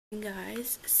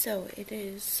Guys, so it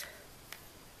is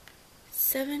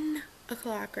 7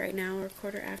 o'clock right now, or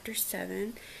quarter after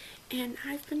 7, and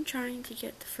I've been trying to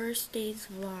get the first day's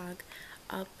vlog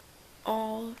up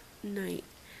all night.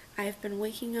 I've been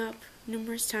waking up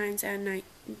numerous times at night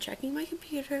and checking my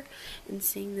computer and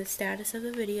seeing the status of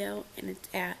the video, and it's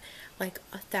at like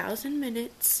 1,000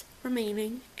 minutes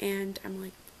remaining, and I'm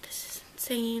like, this is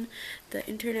insane. The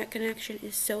internet connection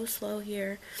is so slow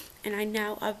here, and I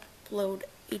now upload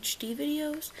HD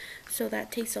videos, so that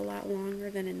takes a lot longer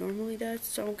than it normally does.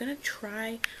 So I'm gonna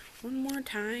try one more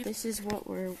time. This is what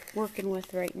we're working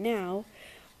with right now.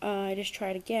 I just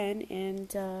tried again,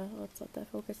 and let's let that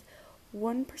focus.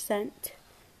 1%,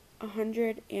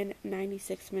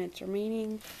 196 minutes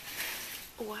remaining.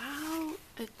 Wow,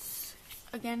 it's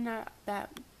again not that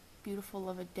beautiful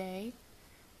of a day,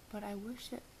 but I wish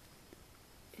that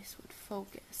this would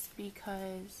focus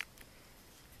because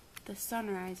the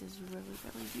sunrise is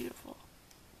really beautiful.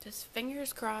 Just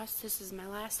fingers crossed this is my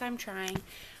last time trying,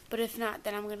 but if not,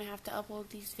 then I'm gonna have to upload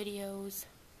these videos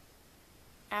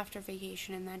after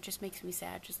vacation, and that just makes me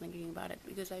sad just thinking about it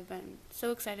because I've been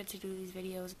so excited to do these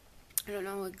videos. I don't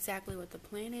know exactly what the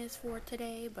plan is for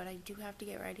today, but I do have to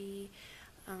get ready.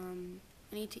 I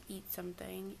need to eat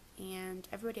something, and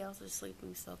everybody else is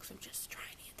sleeping still because I'm just trying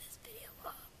to get this video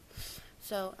up.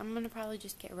 So I'm gonna probably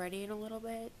just get ready in a little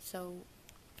bit, so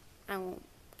I won't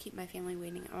keep my family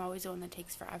waiting. I'm always the one that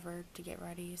takes forever to get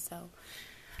ready, so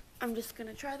I'm just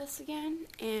gonna try this again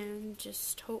and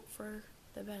just hope for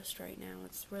the best right now.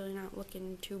 It's really not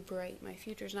looking too bright. My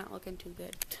future's not looking too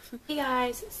good. Hey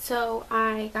guys, so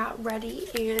I got ready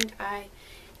and I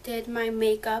did my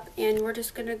makeup, and we're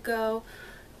just gonna go,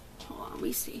 hold on, let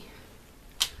me see.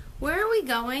 Where are we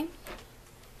going?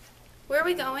 Where are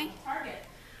we going? Target.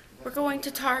 We're going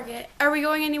to Target. Are we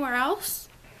going anywhere else?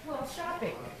 Well,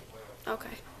 shopping. Okay.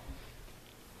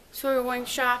 So we're going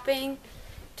shopping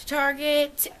to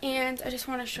Target, and I just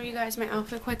want to show you guys my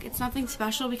outfit quick. It's nothing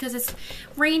special because it's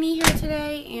rainy here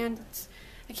today, and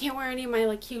I can't wear any of my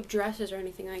like cute dresses or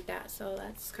anything like that, so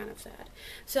that's kind of sad.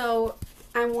 So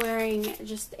I'm wearing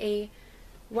just a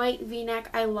white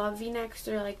v-neck. I love v-necks.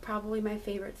 They're like probably my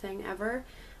favorite thing ever.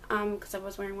 Because I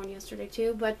was wearing one yesterday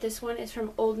too, but this one is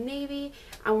from Old Navy.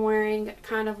 I'm wearing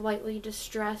kind of lightly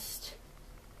distressed,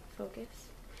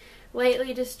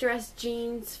 lightly distressed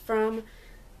jeans from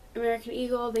American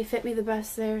Eagle. They fit me the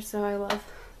best there, so I love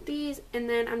these. And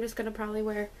then I'm just gonna probably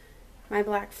wear my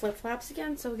black flip-flops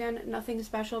again. So again, nothing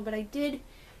special, but I did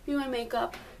do my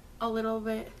makeup a little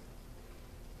bit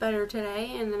better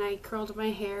today, and then I curled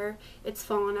my hair. It's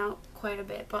fallen out quite a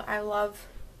bit, but I love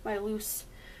my loose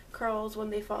curls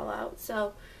when they fall out.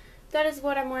 So that is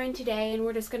what I'm wearing today, and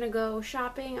we're just gonna go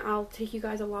shopping. I'll take you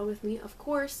guys along with me, of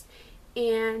course.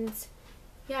 And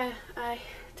yeah, I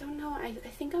don't know, I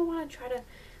think I want to try to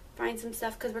find some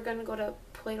stuff because we're gonna go to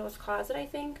Plato's Closet, I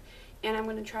think, and I'm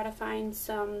gonna try to find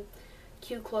some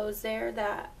cute clothes there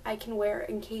that I can wear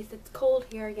in case it's cold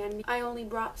here again. I only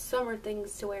brought summer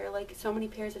things to wear, like so many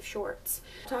pairs of shorts.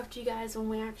 I'll talk to you guys when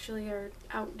we actually are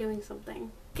out doing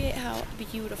something. Look at how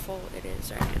beautiful it is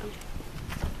right now.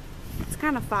 It's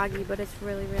kind of foggy, but it's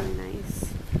really nice.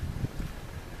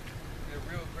 A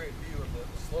real great view of the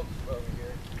slopes over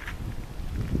here.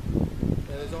 And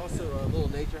there's also a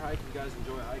little nature hike. If you guys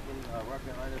enjoy hiking, right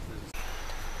behind us is...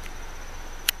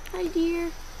 Hi, dear.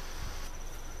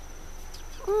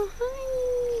 Oh,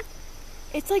 hi.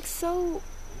 It's like so...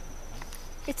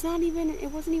 It's not even...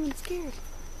 It wasn't even scared.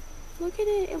 Look at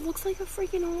it. It looks like a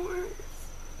freaking horse.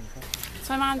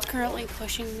 So my mom's currently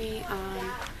pushing me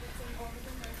on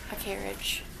a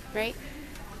carriage, right?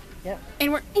 Yep.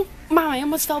 And we're... Oh, Mom, I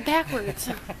almost fell backwards.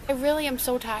 I really am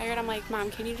so tired. I'm like,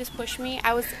 Mom, can you just push me?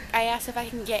 I asked if I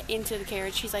can get into the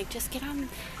carriage. She's like, just get on.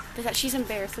 She's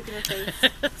embarrassed. Look at her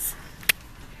face.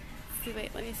 See,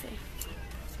 wait, let me see.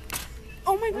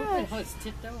 Oh my gosh. Oh, it's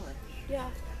tipped over. Yeah.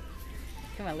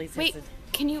 Come on, Lisa. Wait,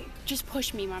 can you just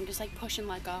push me, Mom? Just like push and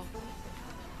let go.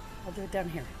 I'll do it down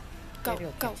here. Go, Daddy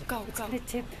will go, catch it. go, It's go. gonna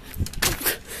tip.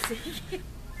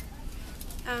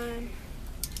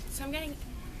 So I'm getting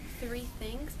 3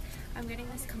 things. I'm getting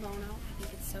this kimono. I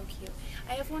think it's so cute.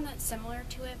 I have one that's similar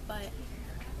to it, but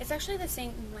it's actually the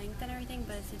same length and everything,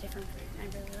 but it's a different print. I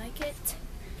really like it.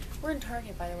 We're in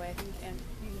Target, by the way, I think, and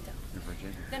you can tell.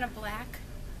 Then a black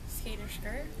skater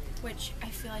skirt, which I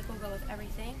feel like will go with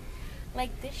everything.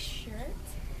 Like this shirt,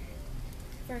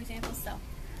 for example. So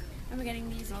I'm getting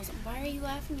these. Why are you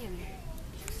laughing at me?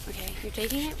 Okay, you're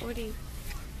taking it? What are you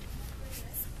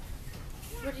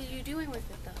doing with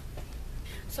it though?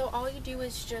 So all you do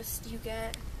is just, you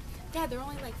get, Dad, they're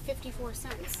only like 54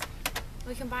 cents.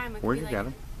 We can buy them. Where'd you get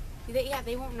them? Yeah,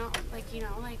 they won't know. Like, you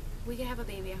know, like, we could have a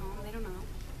baby at home. They don't know.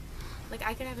 Like,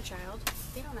 I could have a child.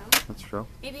 They don't know. That's true.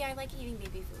 Maybe I like eating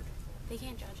baby food. They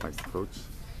can't judge us. Like fruits.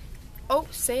 Oh,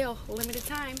 sale. Limited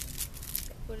time.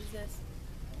 What is this?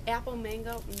 Apple,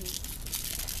 mango.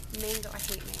 Mango. I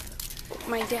hate mango.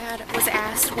 My dad was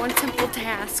asked one simple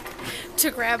task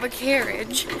to grab a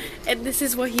carriage, and this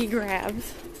is what he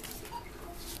grabs.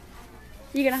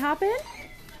 You gonna hop in?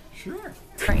 Sure.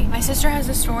 Right. My sister has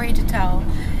a story to tell,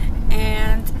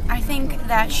 and I think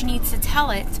that she needs to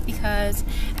tell it because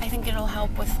I think it'll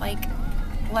help with, like,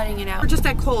 letting it out. We're just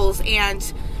at Kohl's, and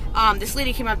this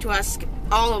lady came up to us,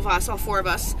 all four of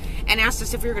us, and asked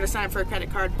us if we were going to sign up for a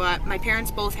credit card, but my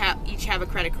parents both each have a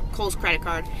Kohl's credit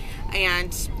card,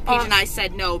 and Paige and I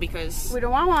said no because We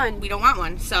don't want one. we don't want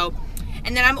one. So,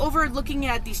 and then I'm over looking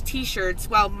at these T-shirts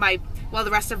while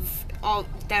the rest of all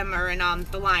them are in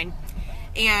the line.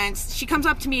 And she comes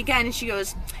up to me again and she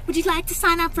goes, "Would you like to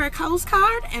sign up for a Kohl's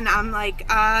card?" And I'm like,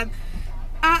 I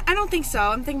don't think so.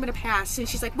 I'm thinking I'm gonna pass. And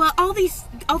she's like, "Well, all these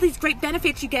great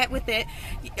benefits you get with it,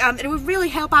 it would really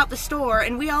help out the store.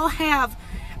 And we all have,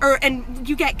 and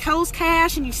you get Kohl's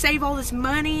cash and you save all this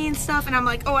money and stuff." And I'm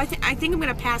like, "Oh, I think I'm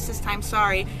gonna pass this time.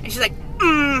 Sorry." And she's like,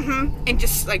 "Mm-hmm," and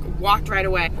just like walked right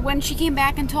away. When she came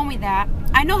back and told me that,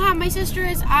 I know how my sister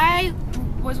is. I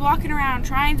was walking around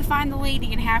trying to find the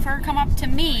lady and have her come up to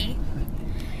me.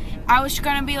 I was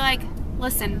gonna be like,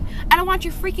 "Listen, I don't want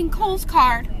your freaking Kohl's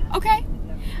card, okay?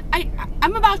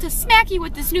 I'm about to smack you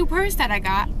with this new purse that I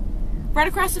got right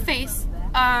across the face.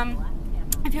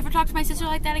 If you ever talk to my sister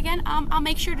like that again, I'll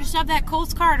make sure to shove that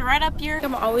Kohl's card right up your..."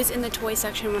 I'm always in the toy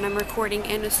section when I'm recording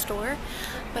in a store,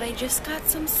 but I just got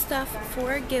some stuff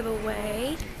for a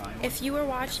giveaway. If you are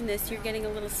watching this, you're getting a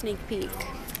little sneak peek.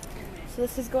 So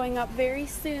this is going up very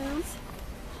soon.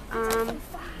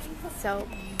 So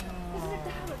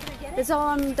that's all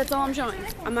I'm showing.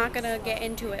 I'm not gonna get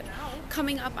into it.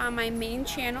 Coming up on my main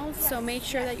channel, so make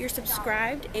sure that you're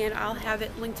subscribed, and I'll have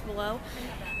it linked below.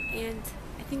 And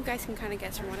I think you guys can kind of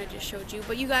guess from what I just showed you.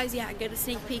 But you guys, yeah, get a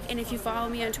sneak peek. And if you follow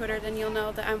me on Twitter, then you'll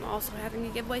know that I'm also having a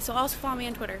giveaway. So also follow me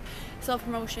on Twitter.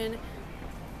 Self-promotion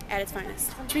at its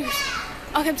finest. Okay,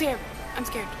 I'm scared. I'm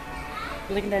scared.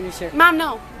 You're looking down your shirt. Mom,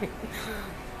 no.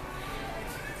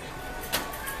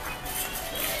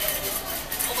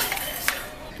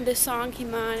 This song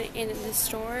came on in the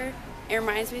store. It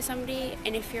reminds me of somebody,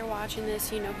 and if you're watching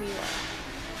this, you know who you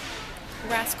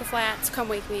are. Rascal Flatts, come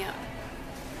wake me up.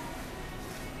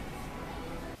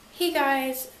 Hey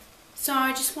guys, so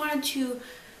I just wanted to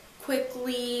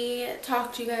quickly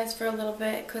talk to you guys for a little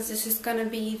bit because this is going to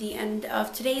be the end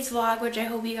of today's vlog, which I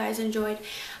hope you guys enjoyed.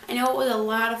 I know it was a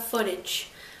lot of footage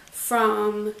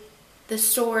from the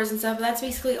stores and stuff, but that's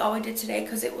basically all we did today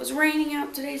because it was raining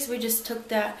out today, so we just took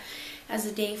that as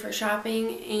a day for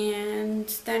shopping, and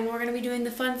then we're going to be doing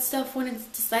the fun stuff when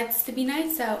it decides to be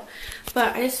nice out.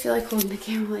 But I just feel like holding the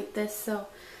camera like this, so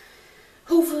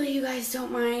hopefully you guys don't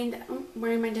mind. I'm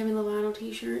wearing my Demi Lovato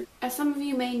t-shirt. As some of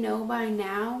you may know by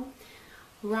now,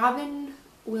 Robin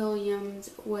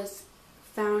Williams was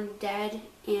found dead,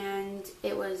 and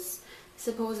it was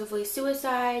supposedly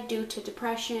suicide due to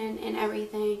depression and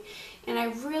everything. And I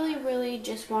really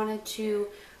just wanted to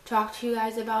talk to you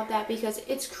guys about that because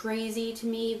it's crazy to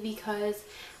me, because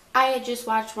I had just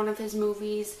watched one of his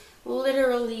movies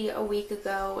literally a week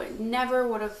ago. Never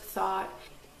would have thought.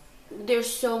 There's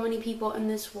so many people in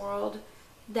this world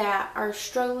that are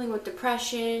struggling with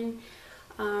depression,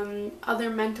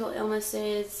 other mental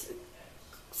illnesses,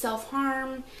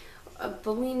 self-harm,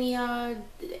 bulimia,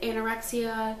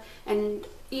 anorexia, and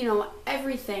you know,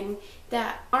 everything,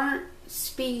 that aren't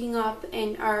speaking up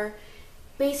and are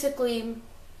basically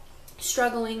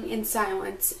struggling in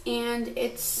silence. And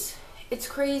it's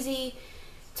crazy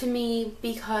to me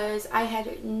because I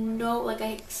had no, like,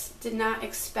 I did not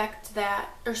expect that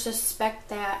or suspect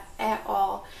that at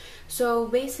all. So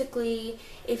basically,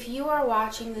 if you are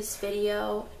watching this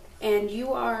video and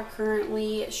you are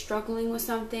currently struggling with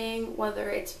something, whether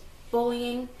it's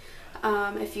bullying,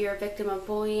 if you're a victim of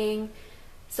bullying,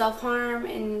 self-harm,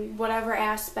 in whatever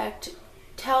aspect,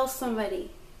 tell somebody,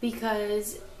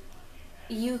 because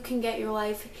you can get your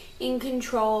life in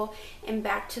control and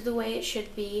back to the way it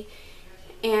should be.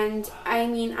 And I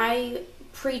mean, I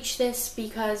preach this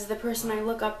because the person I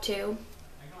look up to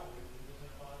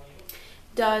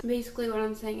does. Basically what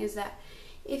I'm saying is that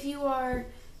if you are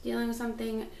dealing with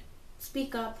something,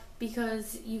 speak up,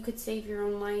 because you could save your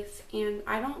own life. And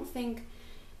I don't think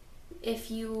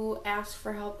if you ask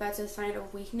for help that's a sign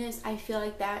of weakness. I feel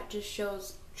like that just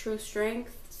shows true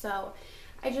strength. So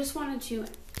I just wanted to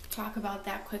talk about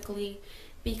that quickly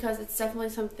because it's definitely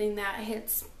something that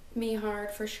hits me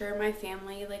hard for sure, my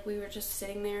family. Like, we were just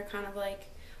sitting there kind of like,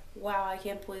 wow, I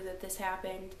can't believe that this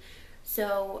happened.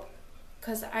 So,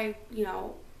 because a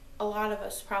lot of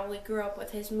us probably grew up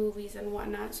with his movies and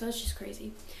whatnot, so it's just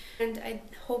crazy. And I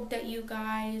hope that you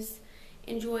guys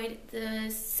enjoyed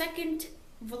the second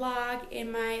vlog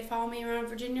in my Follow Me Around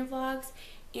Virginia vlogs.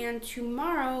 And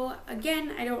tomorrow,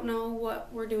 again, I don't know what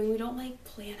we're doing. We don't like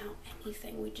plan out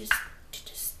anything. We just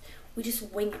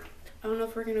wing it. I don't know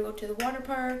if we're gonna go to the water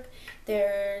park.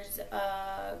 There's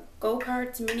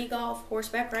go-karts, mini golf,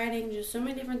 horseback riding, just so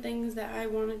many different things that I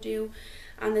want to do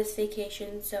on this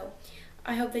vacation. So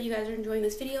I hope that you guys are enjoying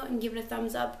this video, and give it a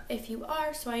thumbs up if you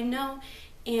are, so I know.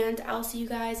 And I'll see you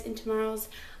guys in tomorrow's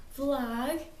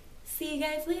vlog. See you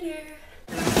guys later.